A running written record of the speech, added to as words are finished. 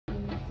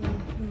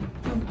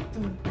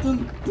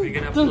We're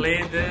gonna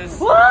play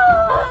this.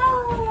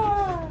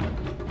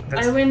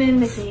 I win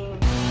in the game.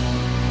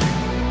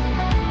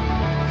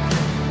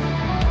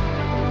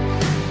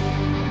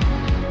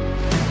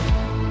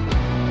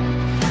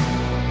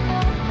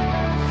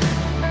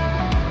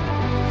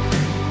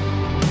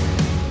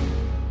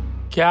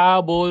 क्या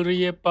बोल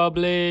रही है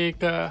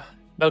public?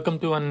 Welcome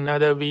to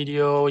another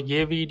video.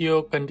 ये वीडियो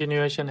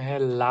कंटिन्यूएशन है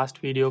लास्ट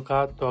वीडियो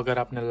का, तो अगर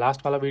आपने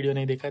लास्ट वाला वीडियो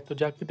नहीं देखा है तो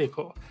जाके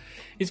देखो।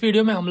 इस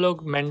वीडियो में हम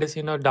लोग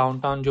मेंडिसिनो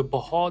डाउनटाउन, जो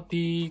बहुत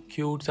ही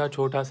क्यूट सा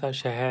छोटा सा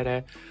शहर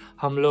है,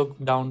 हम लोग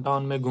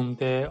डाउनटाउन में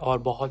घूमते हैं और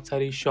बहुत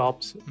सारी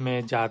शॉप्स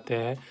में जाते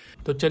हैं।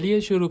 तो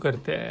चलिए शुरू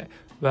करते हैं।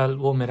 वेल,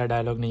 वो मेरा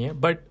डायलॉग नहीं है,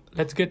 बट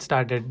लेट्स गेट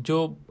स्टार्टेड। जो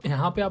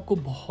यहाँ पे आपको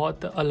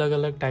बहुत अलग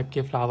अलग टाइप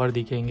के फ्लावर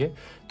दिखेंगे,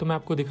 तो मैं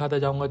आपको दिखाता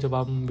जाऊँगा जब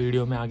हम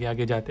वीडियो में आगे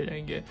आगे जाते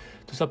जाएंगे।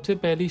 तो सबसे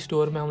पहली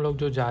स्टोर में हम लोग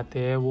जो जाते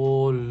हैं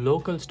वो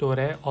लोकल स्टोर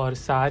है, और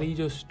सारी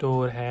जो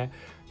स्टोर है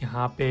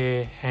यहाँ पे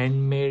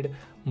हैंडमेड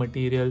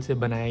मटेरियल से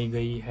बनाई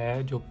गई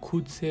है, जो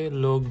खुद से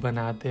लोग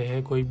बनाते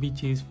हैं। कोई भी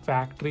चीज़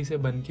फैक्ट्री से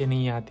बन के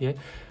नहीं आती है।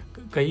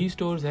 कई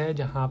स्टोर्स है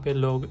जहाँ पे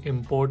लोग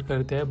इंपोर्ट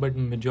करते हैं, बट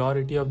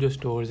मेजॉरिटी ऑफ जो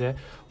स्टोर्स है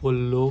वो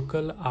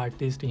लोकल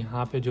आर्टिस्ट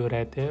यहाँ पे जो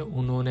रहते हैं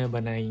उन्होंने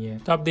बनाई है।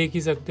 तो आप देख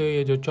ही सकते हो,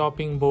 ये जो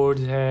चॉपिंग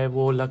बोर्ड्स है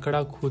वो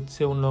लकड़ा खुद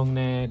से उन लोग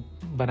ने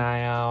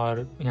बनाया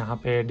और यहाँ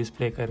पे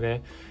डिस्प्ले कर रहे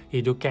हैं।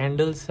 ये जो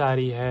कैंडल्स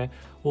सारी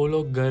है वो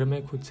लोग घर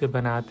में खुद से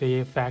बनाते हैं,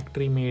 ये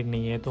फैक्ट्री मेड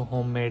नहीं है, तो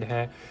होम मेड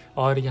है।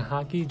 और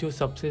यहाँ की जो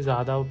सबसे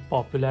ज़्यादा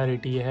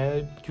पॉपुलैरिटी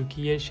है,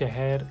 क्योंकि ये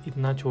शहर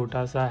इतना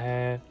छोटा सा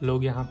है,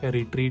 लोग यहाँ पे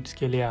रिट्रीट्स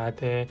के लिए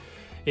आते हैं,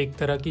 एक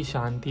तरह की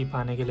शांति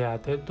पाने के लिए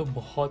आते हैं। तो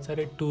बहुत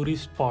सारे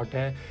टूरिस्ट स्पॉट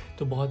है,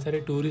 तो बहुत सारे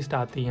टूरिस्ट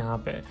आते हैं यहाँ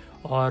पे,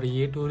 और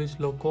ये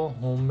टूरिस्ट लोग को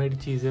होममेड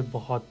चीज़ें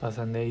बहुत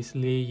पसंद है,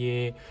 इसलिए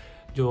ये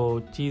जो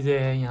चीज़ें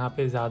हैं यहाँ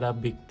पे ज़्यादा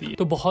बिकती है।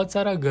 तो बहुत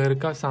सारा घर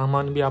का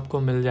सामान भी आपको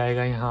मिल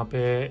जाएगा यहाँ पे।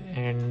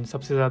 एंड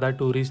सबसे ज़्यादा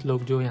टूरिस्ट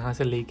लोग जो यहाँ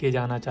से लेके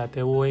जाना चाहते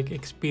हैं, वो एक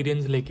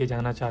एक्सपीरियंस लेके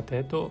जाना चाहते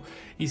हैं, तो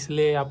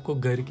इसलिए आपको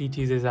घर की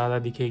चीज़ें ज़्यादा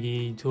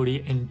दिखेगी, थोड़ी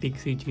एंटिक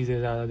सी चीज़ें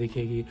ज़्यादा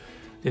दिखेगी।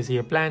 जैसे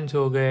ये प्लांट्स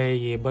हो गए,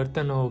 ये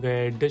बर्तन हो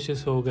गए,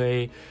 डिशेस हो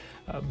गए,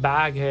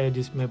 बैग है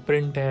जिसमें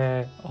प्रिंट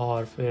है,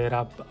 और फिर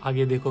आप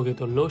आगे देखोगे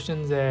तो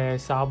लोशंस है,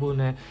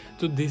 साबुन है।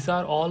 तो this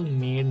are all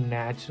made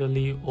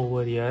naturally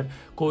over year.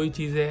 कोई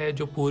चीज़ें हैं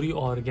जो पूरी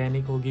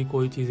ऑर्गेनिक होगी,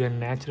 कोई चीज़ें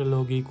नेचुरल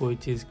होगी, कोई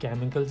चीज़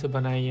केमिकल से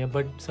बनाई है,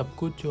 बट सब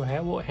कुछ जो है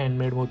वो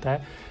हैंडमेड होता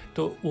है।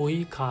 तो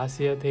वही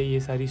खासियत है ये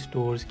सारी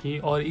स्टोर्स की,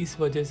 और इस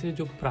वजह से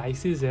जो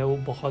प्राइसेस है वो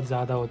बहुत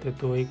ज़्यादा होते हैं।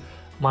 तो एक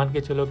मान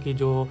के चलो कि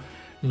जो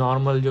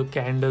नॉर्मल जो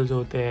कैंडल्स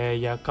होते हैं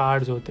या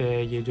कार्ड्स होते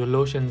हैं, ये जो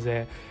लोशंस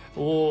है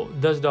वो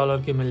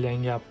 $10 के मिल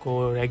जाएंगे आपको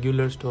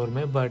रेगुलर स्टोर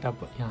में, बट आप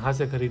यहाँ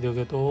से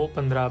खरीदोगे तो वो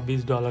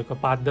 $15-20 का,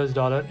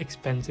 $5-10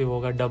 एक्सपेंसिव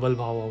होगा, डबल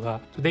भाव होगा।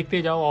 तो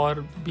देखते जाओ, और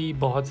भी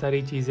बहुत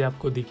सारी चीज़ें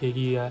आपको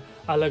दिखेगी।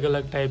 अलग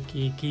अलग टाइप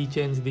की की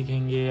चेन्स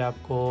दिखेंगे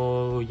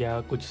आपको, या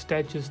कुछ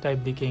स्टैचूज टाइप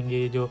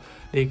दिखेंगे जो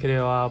देख रहे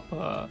हो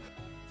आप।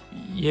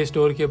 ये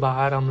स्टोर के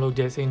बाहर हम लोग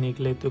जैसे ही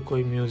निकले तो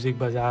कोई म्यूज़िक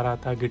बजा रहा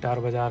था, गिटार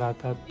बजा रहा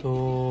था,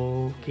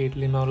 तो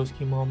केटलिन और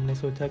उसकी मॉम ने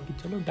सोचा कि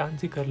चलो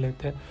डांस ही कर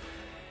लेते हैं।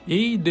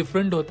 यही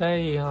डिफरेंट होता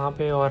है यहाँ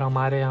पे, और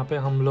हमारे यहाँ पे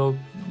हम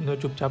लोग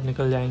चुपचाप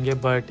निकल जाएंगे,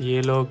 बट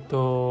ये लोग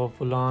तो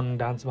फुल ऑन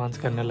डांस वांस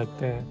करने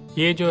लगते हैं।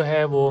 ये जो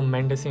है वो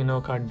मेंडिसिनो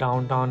का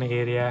डाउनटाउन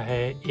एरिया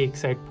है। एक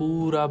साइड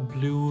पूरा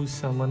ब्लू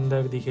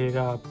समंदर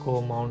दिखेगा आपको,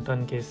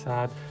 माउंटेन के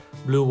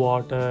साथ ब्लू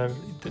वाटर।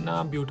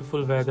 इतना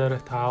ब्यूटीफुल वेदर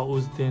था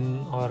उस दिन,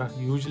 और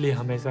यूजुअली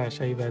हमेशा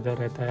ऐसा ही वेदर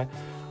रहता है।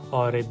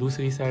 और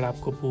दूसरी साइड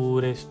आपको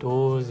पूरे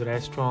स्टोर्स,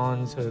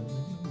 रेस्टोरेंट्स,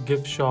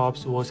 गिफ्ट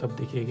शॉप्स वो सब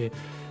दिखेंगे।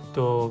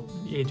 तो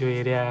ये जो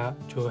एरिया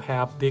जो है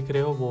आप देख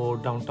रहे हो वो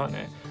डाउनटाउन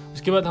है।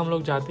 उसके बाद हम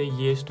लोग जाते हैं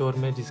ये स्टोर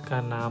में जिसका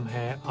नाम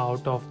है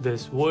out of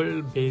this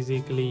world.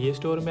 Basically ये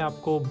स्टोर में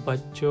आपको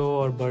बच्चों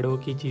और बड़ों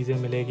की चीज़ें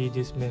मिलेगी,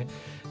 जिसमें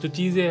जो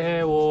चीज़ें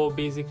हैं वो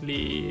बेसिकली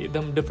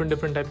एकदम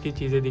डिफरेंट टाइप की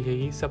चीज़ें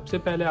दिखेगी। सबसे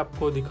पहले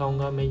आपको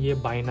दिखाऊंगा मैं ये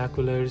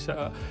बाइनाकुलर्स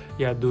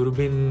या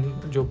दूरबीन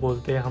जो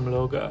बोलते हैं हम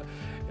लोग।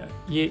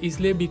 ये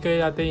इसलिए भी कहे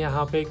जाते हैं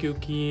यहाँ पे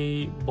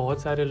क्योंकि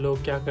बहुत सारे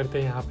लोग क्या करते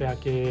हैं, यहाँ पे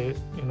आके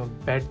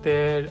बैठते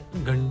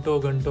हैं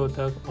घंटों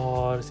तक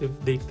और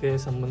सिर्फ देखते हैं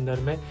समंदर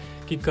में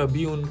कि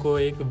कभी उनको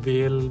एक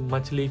वेल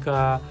मछली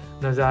का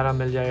नज़ारा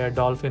मिल जाए या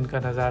डॉल्फिन का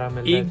नज़ारा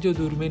मिल जाए। एक जो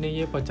दूरबीन है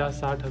ये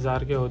 50-60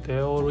 हज़ार के होते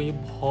हैं, और ये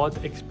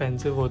बहुत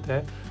एक्सपेंसिव होता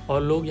है,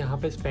 और लोग यहाँ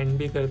पे स्पेंड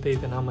भी करते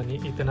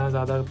इतना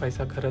ज़्यादा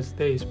पैसा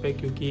खर्चते हैं इस पर,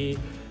 क्योंकि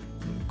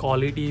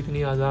क्वालिटी इतनी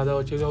ज़्यादा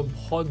हो चुकी है और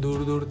बहुत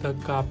दूर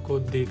तक का आपको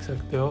देख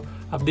सकते हो।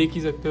 आप देख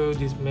ही सकते हो,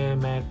 जिसमें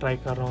मैं ट्राई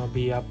कर रहा हूँ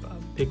अभी। आप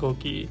देखो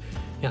कि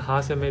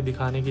यहाँ से मैं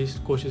दिखाने की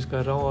कोशिश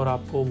कर रहा हूँ, और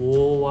आपको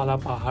वो वाला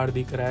पहाड़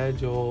दिख रहा है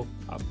जो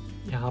आप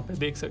यहाँ पे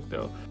देख सकते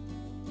हो।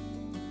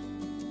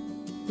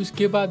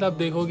 उसके बाद आप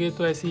देखोगे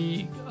तो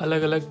ऐसी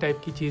अलग अलग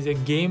टाइप की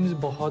चीज़ें, गेम्स,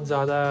 बहुत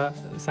ज़्यादा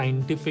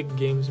साइंटिफिक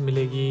गेम्स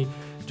मिलेगी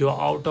जो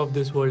आउट ऑफ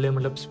दिस वर्ल्ड है,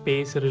 मतलब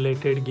स्पेस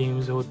रिलेटेड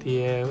गेम्स होती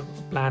है,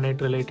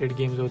 प्लैनेट रिलेटेड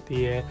गेम्स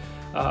होती है,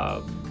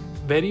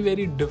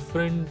 very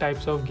different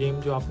types of game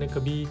जो आपने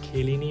कभी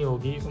खेली नहीं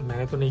होगी,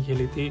 मैंने तो नहीं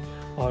खेली थी।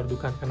 और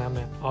दुकान का नाम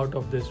है out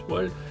of this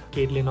world.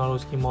 Caitlin और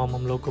उसकी मॉम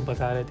हम लोग को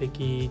बता रहे थे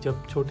कि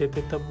जब छोटे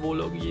थे तब वो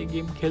लोग ये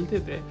गेम खेलते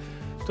थे,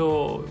 तो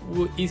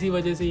वो इसी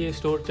वजह से ये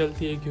स्टोर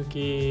चलती है,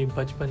 क्योंकि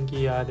बचपन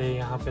की यादें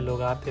यहाँ पे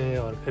लोग आते हैं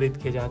और ख़रीद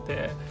के जाते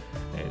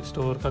हैं।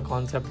 स्टोर का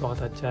कॉन्सेप्ट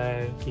बहुत अच्छा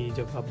है कि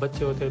जब आप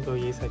बच्चे होते हैं तो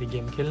ये सारी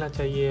गेम खेलना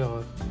चाहिए,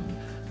 और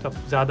तब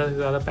ज़्यादा से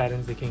ज़्यादा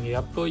पेरेंट्स दिखेंगे।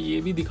 अब तो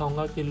ये भी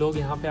दिखाऊंगा कि लोग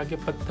यहाँ पे आके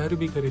पत्थर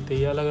भी खरीदते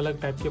हैं। ये अलग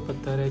अलग टाइप के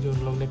पत्थर है जो उन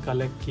लोग ने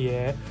कलेक्ट किए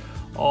हैं,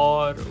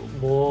 और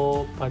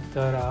वो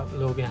पत्थर आप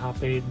लोग यहाँ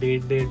पे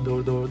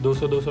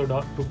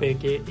 200 रुपये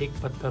के एक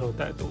पत्थर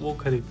होता है, तो वो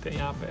खरीदते हैं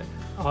यहाँ पे।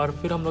 और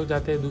फिर हम लोग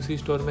जाते हैं दूसरी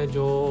स्टोर में,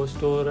 जो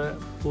स्टोर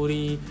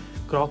पूरी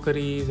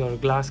क्रॉकरीज और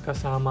ग्लास का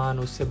सामान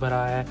उससे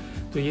भरा है।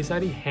 तो ये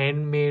सारी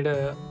हैंडमेड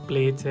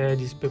प्लेट्स है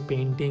जिस पे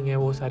पेंटिंग है,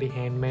 वो सारी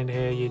हैंडमेड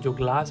है। ये जो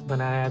ग्लास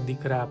बनाया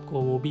दिख रहा है आपको,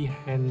 वो भी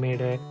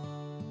हैंडमेड है।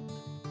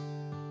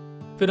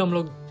 फिर हम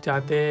लोग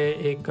जाते हैं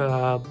एक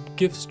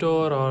गिफ्ट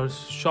स्टोर और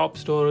शॉप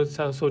स्टोर।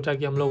 सोचा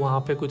कि हम लोग वहाँ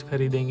पे कुछ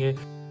खरीदेंगे।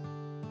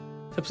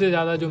 सबसे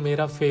ज़्यादा जो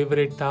मेरा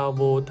फेवरेट था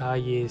वो था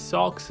ये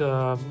सॉक्स।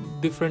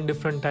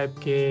 डिफरेंट टाइप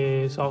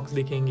के सॉक्स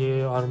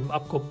दिखेंगे, और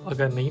आपको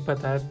अगर नहीं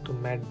पता है तो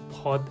मैं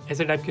बहुत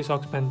ऐसे टाइप के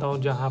सॉक्स पहनता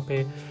हूँ जहाँ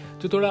पे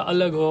जो थोड़ा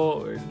अलग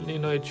हो।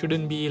 It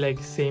shouldn't be like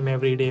same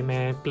every day.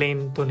 मैं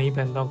प्लेन तो नहीं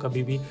पहनता हूँ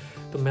कभी भी,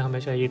 तो मैं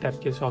हमेशा ये टाइप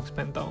के सॉक्स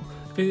पहनता हूँ।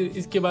 फिर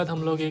इसके बाद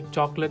हम लोग एक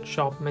चॉकलेट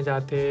शॉप में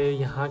जाते हैं।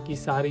 यहाँ की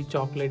सारी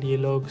चॉकलेट ये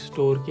लोग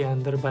स्टोर के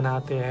अंदर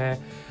बनाते हैं।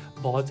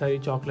 बहुत सारी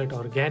चॉकलेट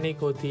ऑर्गेनिक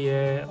होती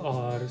है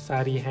और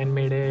सारी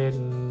हैंडमेड है,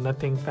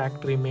 नथिंग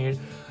फैक्ट्री मेड।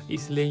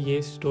 इसलिए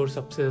ये स्टोर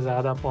सबसे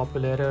ज़्यादा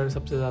पॉपुलर है और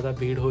सबसे ज़्यादा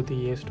भीड़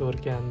होती है स्टोर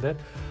के अंदर।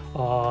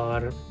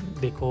 और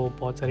देखो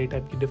बहुत सारी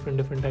टाइप की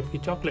डिफरेंट टाइप की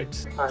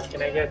chocolates.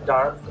 Can I get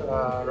dark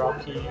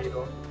Rocky?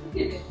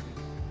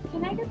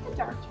 Can I get the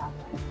dark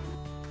chocolate?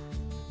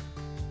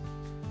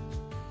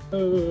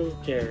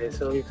 Okay,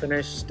 so we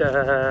finished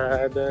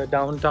the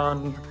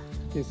downtown.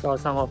 We saw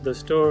some of the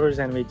stores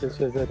and we just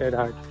visited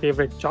our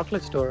favorite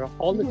chocolate store.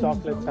 All the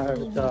chocolates are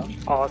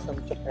awesome.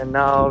 And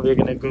now we're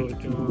gonna go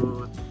to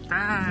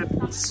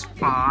that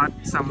spot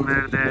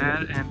somewhere there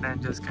and then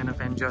just kind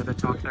of enjoy the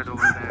chocolate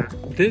over there.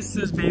 This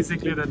is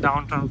basically the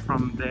downtown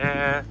from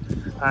there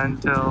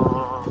until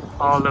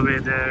all the way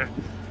there.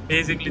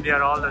 Basically there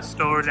are all the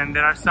stores and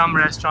there are some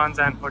restaurants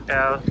and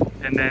hotel,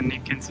 and then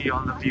you can see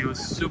all the views.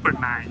 Super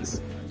nice.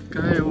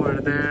 Guy over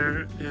there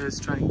is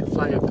trying to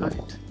fly a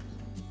kite.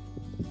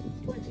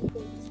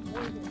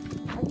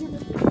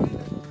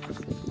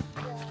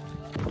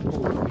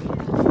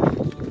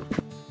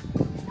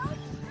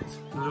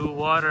 Blue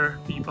water,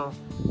 people.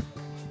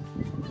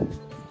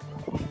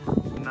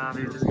 Now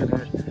we're just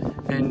gonna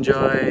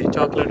enjoy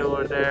chocolate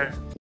over there.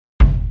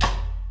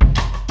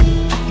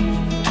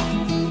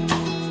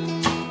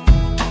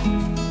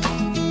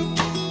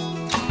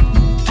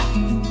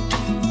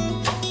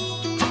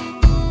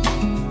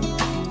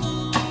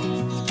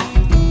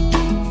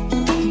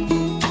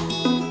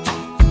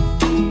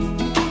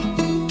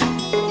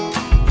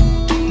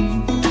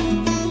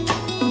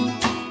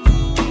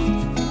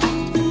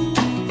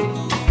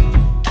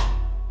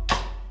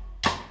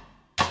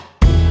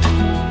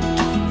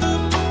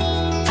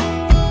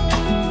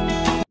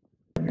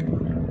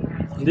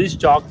 These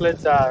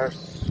chocolates are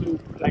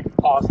like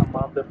awesome.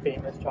 One of the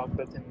famous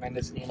chocolates in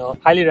Mendocino.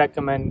 Highly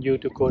recommend you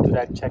to go to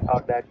that, check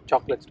out that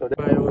chocolate store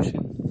by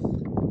ocean.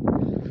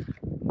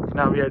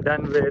 Now we are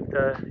done with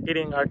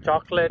eating our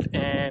chocolate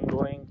and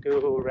going to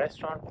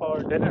restaurant for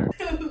dinner.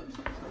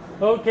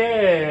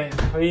 Okay,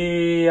 we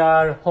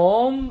are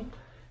home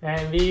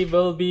and we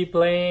will be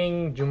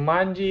playing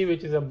Jumanji,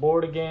 which is a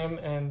board game,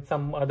 and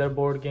some other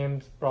board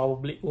games,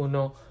 probably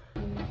Uno.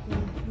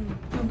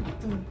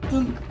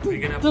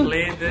 We're gonna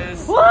play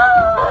this. I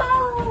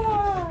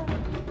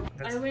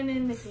win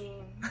in the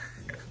game.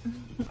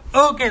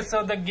 Okay,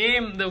 so the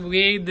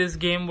way this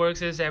game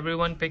works is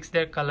everyone picks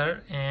their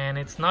color, and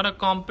it's not a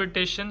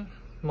competition.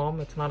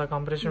 Mom, it's not a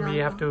competition. No. We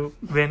have to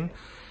win.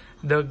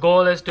 The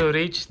goal is to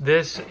reach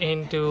this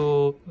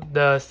into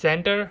the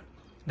center.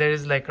 There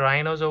is like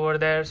rhinos over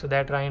there, so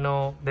that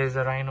rhino, there's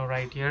a rhino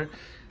right here.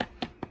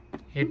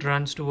 It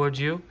runs towards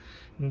you.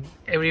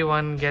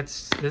 Everyone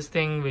gets this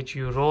thing which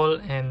you roll,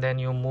 and then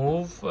you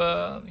move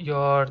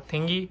your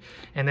thingy,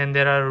 and then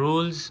there are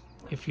rules.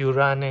 If you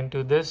run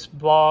into this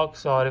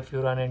box, or if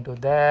you run into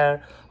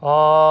there,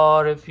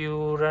 or if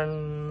you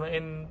run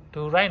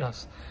into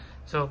rhinos.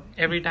 So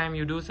every time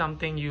you do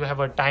something, you have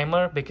a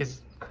timer,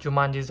 because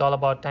Jumanji is all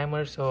about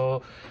timers.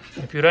 So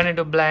if you run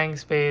into blank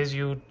space,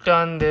 you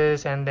turn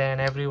this, and then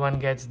everyone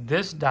gets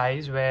this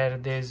dice where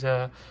there's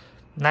a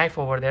knife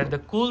over there. The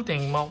cool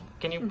thing, Mom,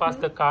 can you pass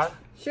the card?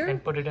 Sure.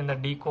 And put it in the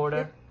decoder.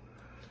 Yep.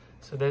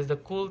 So there's the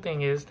cool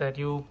thing is that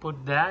you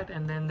put that,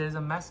 and then there's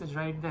a message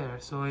right there.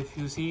 So if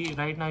you see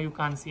right now, you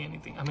can't see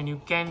anything. I mean,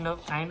 you kind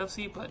of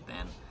see, but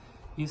then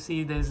you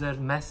see there's a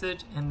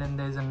message and then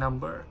there's a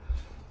number.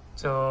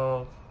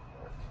 So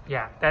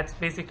yeah, that's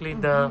basically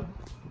the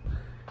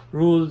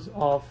rules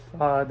of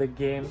the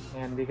game,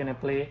 and we're gonna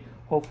play.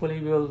 Hopefully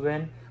we will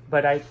win,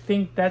 But I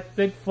think that's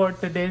it for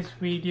today's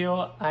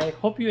video. I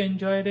hope you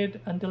enjoyed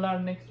it. Until our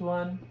next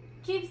one.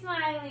 Keep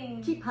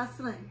smiling. Keep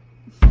hustling.